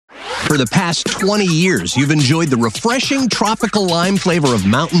For the past 20 years, you've enjoyed the refreshing tropical lime flavor of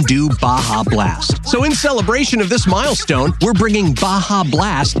Mountain Dew Baja Blast. So in celebration of this milestone, we're bringing Baja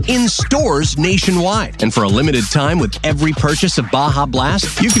Blast in stores nationwide. And for a limited time, with every purchase of Baja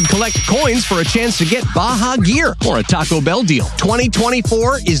Blast, you can collect coins for a chance to get Baja gear or a Taco Bell deal.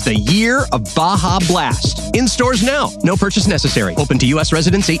 2024 is the year of Baja Blast. In stores now. No purchase necessary. Open to U.S.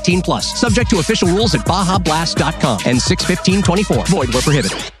 residents 18 plus. Subject to official rules at BajaBlast.com and 6/15/24. Void where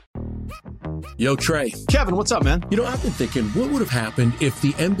prohibited. Yo, Trey. Kevin, what's up, man? You know, I've been thinking, what would have happened if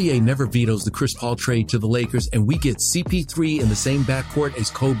the NBA never vetoes the Chris Paul trade to the Lakers and we get CP3 in the same backcourt as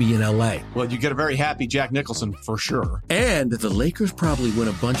Kobe in LA? Well, you get a very happy Jack Nicholson for sure. And the Lakers probably win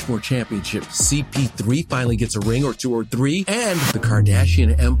a bunch more championships. CP3 finally gets a ring or 2 or 3, and the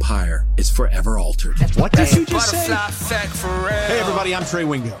Kardashian empire is forever altered. What did you just say? Hey, everybody, I'm Trey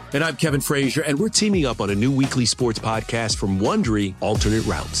Wingo. And I'm Kevin Frazier, and we're teaming up on a new weekly sports podcast from Wondery, Alternate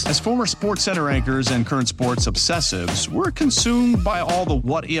Routes. As former Sports Center anchors and current sports obsessives, we're consumed by all the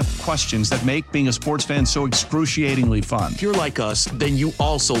what-if questions that make being a sports fan so excruciatingly fun. If you're like us, then you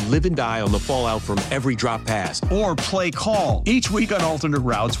also live and die on the fallout from every drop pass. Or play call. Each week on Alternate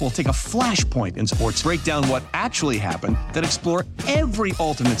Routes, we'll take a flashpoint in sports, break down what actually happened, then explore every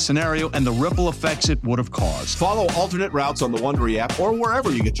alternate scenario and the ripple effects it would have caused. Follow Alternate Routes on the Wondery app or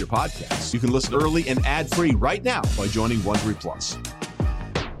wherever you get your podcasts. You can listen early and ad-free right now by joining Wondery Plus.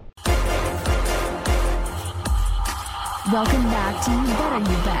 Welcome back to You Better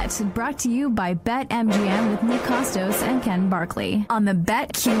You Bet, brought to you by BetMGM with Nick Costos and Ken Barkley on the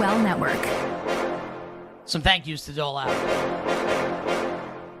BetQL network. Some thank yous to dole out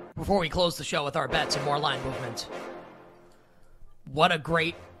before we close the show with our bets and more line movement. What a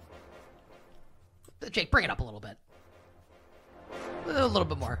great... Jake, bring it up a little bit. A little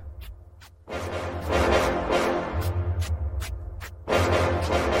bit more.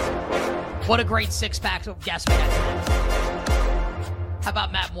 What a great six-pack of guests we had tonight. How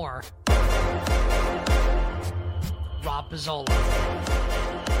about Matt Moore? Rob Pizzola.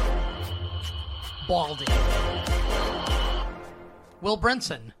 Baldy. Will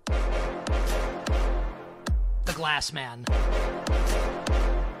Brinson. The Glass Man.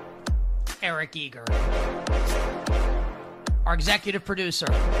 Eric Eager. Our executive producer,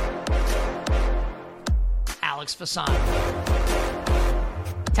 Alex Fasano.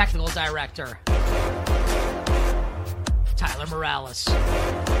 Technical director, Tyler Morales.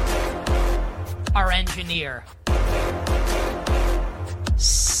 Our engineer,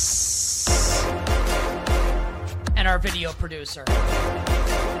 and our video producer,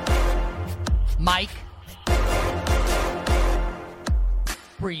 Mike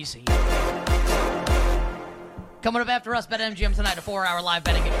Breezy. Coming up after us, BetMGM tonight, a 4-hour live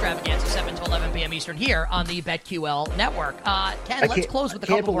betting extravaganza, 7 to 11 p.m. Eastern, here on the BetQL network. Ken, let's close with a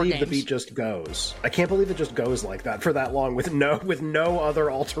couple more games. I can't believe the beat just goes. I can't believe it just goes like that for that long with no other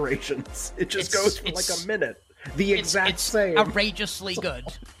alterations. It just goes for like a minute. The exact same. Outrageously good.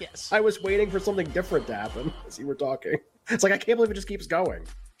 Yes. I was waiting for something different to happen as you were talking. It's like, I can't believe it just keeps going.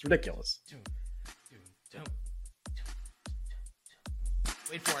 It's ridiculous.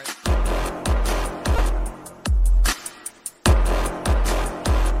 Wait for it.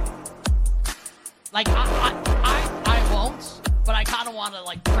 Like, I won't, but I kind of want to,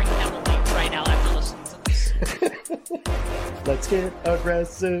 like, drink heavily right now after listening to this. Let's get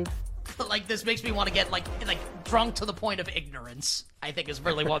aggressive. Like, this makes me want to get, like drunk to the point of ignorance, I think is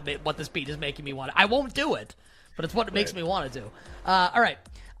really what this beat is making me want. I won't do it, but it's what it makes me want to do. All right.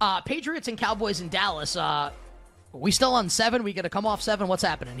 Patriots and Cowboys in Dallas. We still on 7? We going to come off 7? What's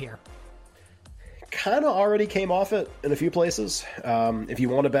happening here? Kind of already came off it in a few places. If you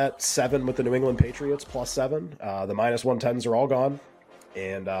want to bet 7 with the New England Patriots plus 7, the minus 110s are all gone.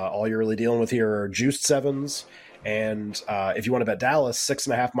 And all you're really dealing with here are juiced 7s. And if you want to bet Dallas,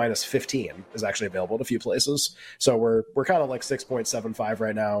 6.5 minus 15 is actually available at a few places. So we're kind of like 6.75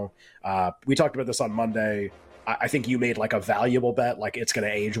 right now. We talked about this on Monday. I think you made like a valuable bet, like it's going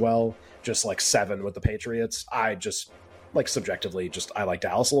to age well, just like 7 with the Patriots. I just... like subjectively, I like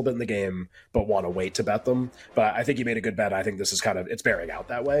Dallas a little bit in the game, but want to wait to bet them. But I think you made a good bet. I think this is it's bearing out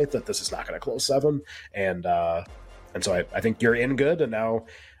that way, that this is not going to close 7. And so I think you're in good. And now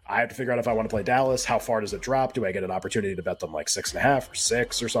I have to figure out if I want to play Dallas, how far does it drop? Do I get an opportunity to bet them like 6.5 or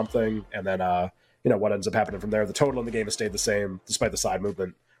 6 or something? And then, what ends up happening from there? The total in the game has stayed the same despite the side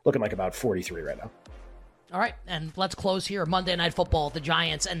movement, looking like about 43 right now. All right, and let's close here. Monday Night Football, the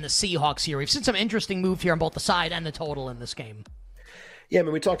Giants and the Seahawks here. We've seen some interesting moves here on both the side and the total in this game. Yeah, I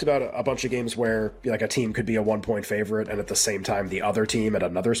mean, we talked about a bunch of games where like a team could be a 1-point favorite, and at the same time, the other team at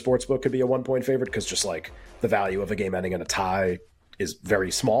another sportsbook could be a 1-point favorite because just like the value of a game ending in a tie is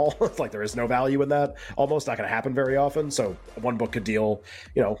very small. Like there is no value in that. Almost not going to happen very often. So one book could deal,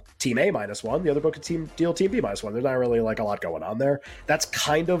 team A -1. The other book could deal team B -1. There's not really like a lot going on there. That's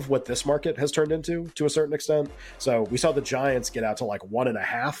kind of what this market has turned into to a certain extent. So we saw the Giants get out to like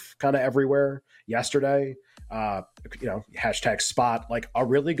 1.5 kind of everywhere yesterday. Hashtag spot, like a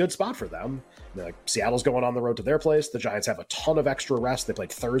really good spot for them. Like Seattle's going on the road to their place. The Giants have a ton of extra rest. They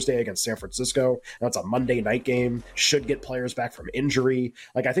played Thursday against San Francisco. Now it's a Monday night game. Should get players back from injury.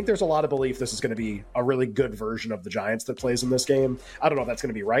 Like I think there's a lot of belief this is going to be a really good version of the Giants that plays in this game. I don't know if that's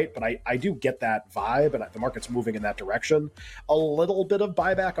going to be right, but I do get that vibe, and the market's moving in that direction. A little bit of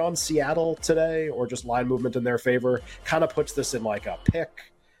buyback on Seattle today, or just line movement in their favor, kind of puts this in like a pick.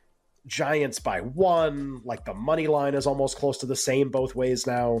 Giants by 1, like the money line is almost close to the same both ways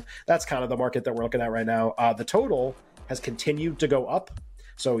now. That's kind of the market that we're looking at right now. The total has continued to go up.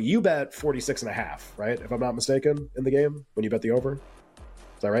 So you bet 46.5, right? If I'm not mistaken, in the game when you bet the over.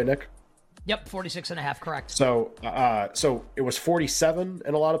 Is that right, Nick? Yep, 46.5, correct. So it was 47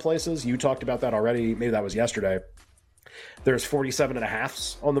 in a lot of places. You talked about that already. Maybe that was yesterday. There's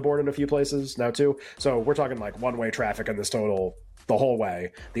 47.5s on the board in a few places now too. So we're talking like one-way traffic in this total the whole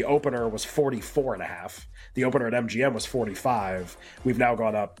way. The opener was 44.5. The opener at MGM was 45. We've now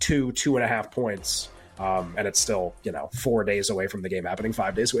gone up 2.5 points. And it's still, 4 days away from the game happening,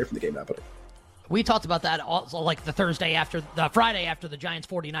 5 days away from the game happening. We talked about that also, like the Friday after the Giants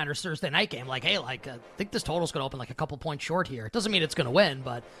 49ers Thursday night game. Like, hey, I think this total's going to open like a couple points short here. It doesn't mean it's going to win,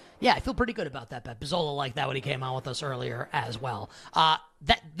 but yeah, I feel pretty good about that bet. Bizzola liked that when he came on with us earlier as well.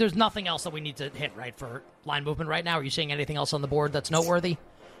 There's nothing else that we need to hit, right, for line movement right now. Are you seeing anything else on the board that's noteworthy?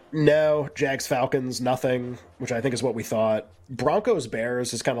 No, Jags Falcons, nothing, which I think is what we thought. Broncos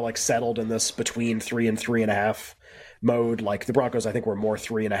Bears is kind of like settled in this between 3 and 3.5 mode. Like the Broncos, I think were more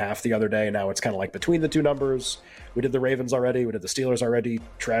 3.5 the other day. Now it's kind of like between the two numbers. We did the Ravens already. We did the Steelers already,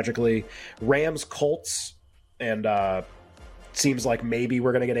 tragically. Rams, Colts, and seems like maybe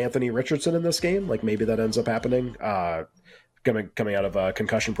we're going to get Anthony Richardson in this game. Like maybe that ends up happening. Coming out of a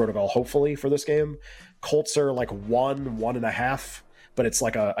concussion protocol, hopefully, for this game. Colts are like 1.5. But it's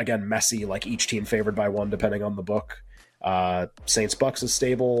like again, messy, like each team favored by 1, depending on the book. Saints Bucks is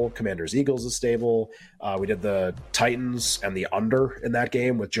stable. Commanders Eagles is stable. We did the Titans and the under in that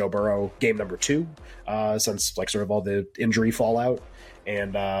game with Joe Burrow, game number 2, since like sort of all the injury fallout.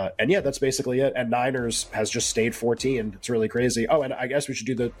 And yeah, that's basically it. And Niners has just stayed 14. It's really crazy. Oh, and I guess we should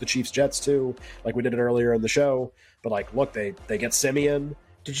do the Chiefs Jets too, like we did it earlier in the show. But like, look, they get Simeon.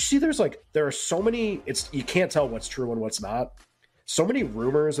 Did you see? There are so many. You can't tell what's true and what's not. So many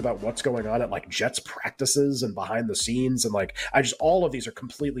rumors about what's going on at like Jets practices and behind the scenes. And like, all of these are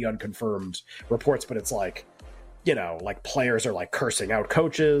completely unconfirmed reports, but it's like, like players are like cursing out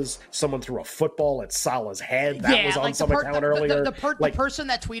coaches. Someone threw a football at Salah's head. That was on like some account earlier. The person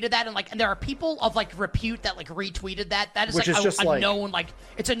that tweeted that, and there are people of like repute that like retweeted that. That is which like is a known, like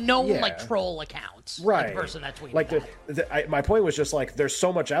it's a known like troll account. Right. Like, the person that tweeted like that. My point was just like, there's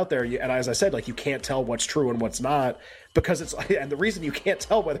so much out there. And as I said, like you can't tell what's true and what's not because and the reason you can't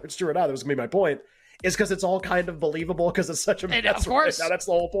tell whether it's true or not, that was gonna be my point, is because it's all kind of believable because it's such a mess. Of course. Right now. That's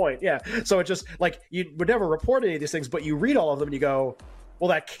the whole point. Yeah. So it just like you would never report any of these things, but you read all of them and you go, well,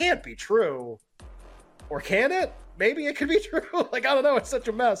 that can't be true. Or can it? Maybe it could be true. Like, I don't know. It's such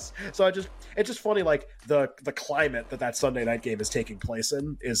a mess. So it's just funny. Like the climate that Sunday night game is taking place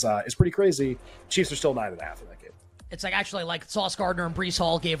in is pretty crazy. Chiefs are still 9.5 in that game. It's like actually like Sauce Gardner and Breece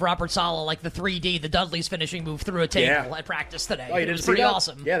Hall gave Robert Saleh like the 3D, the Dudley's finishing move through a table at practice today. Oh, you didn't it was see pretty that?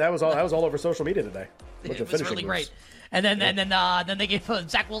 awesome. Yeah, that was all over social media today. It was really great. And then they gave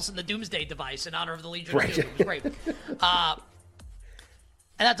Zach Wilson the Doomsday device in honor of the Legion of Doom. It was great.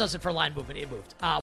 And that does it for line movement. It moved.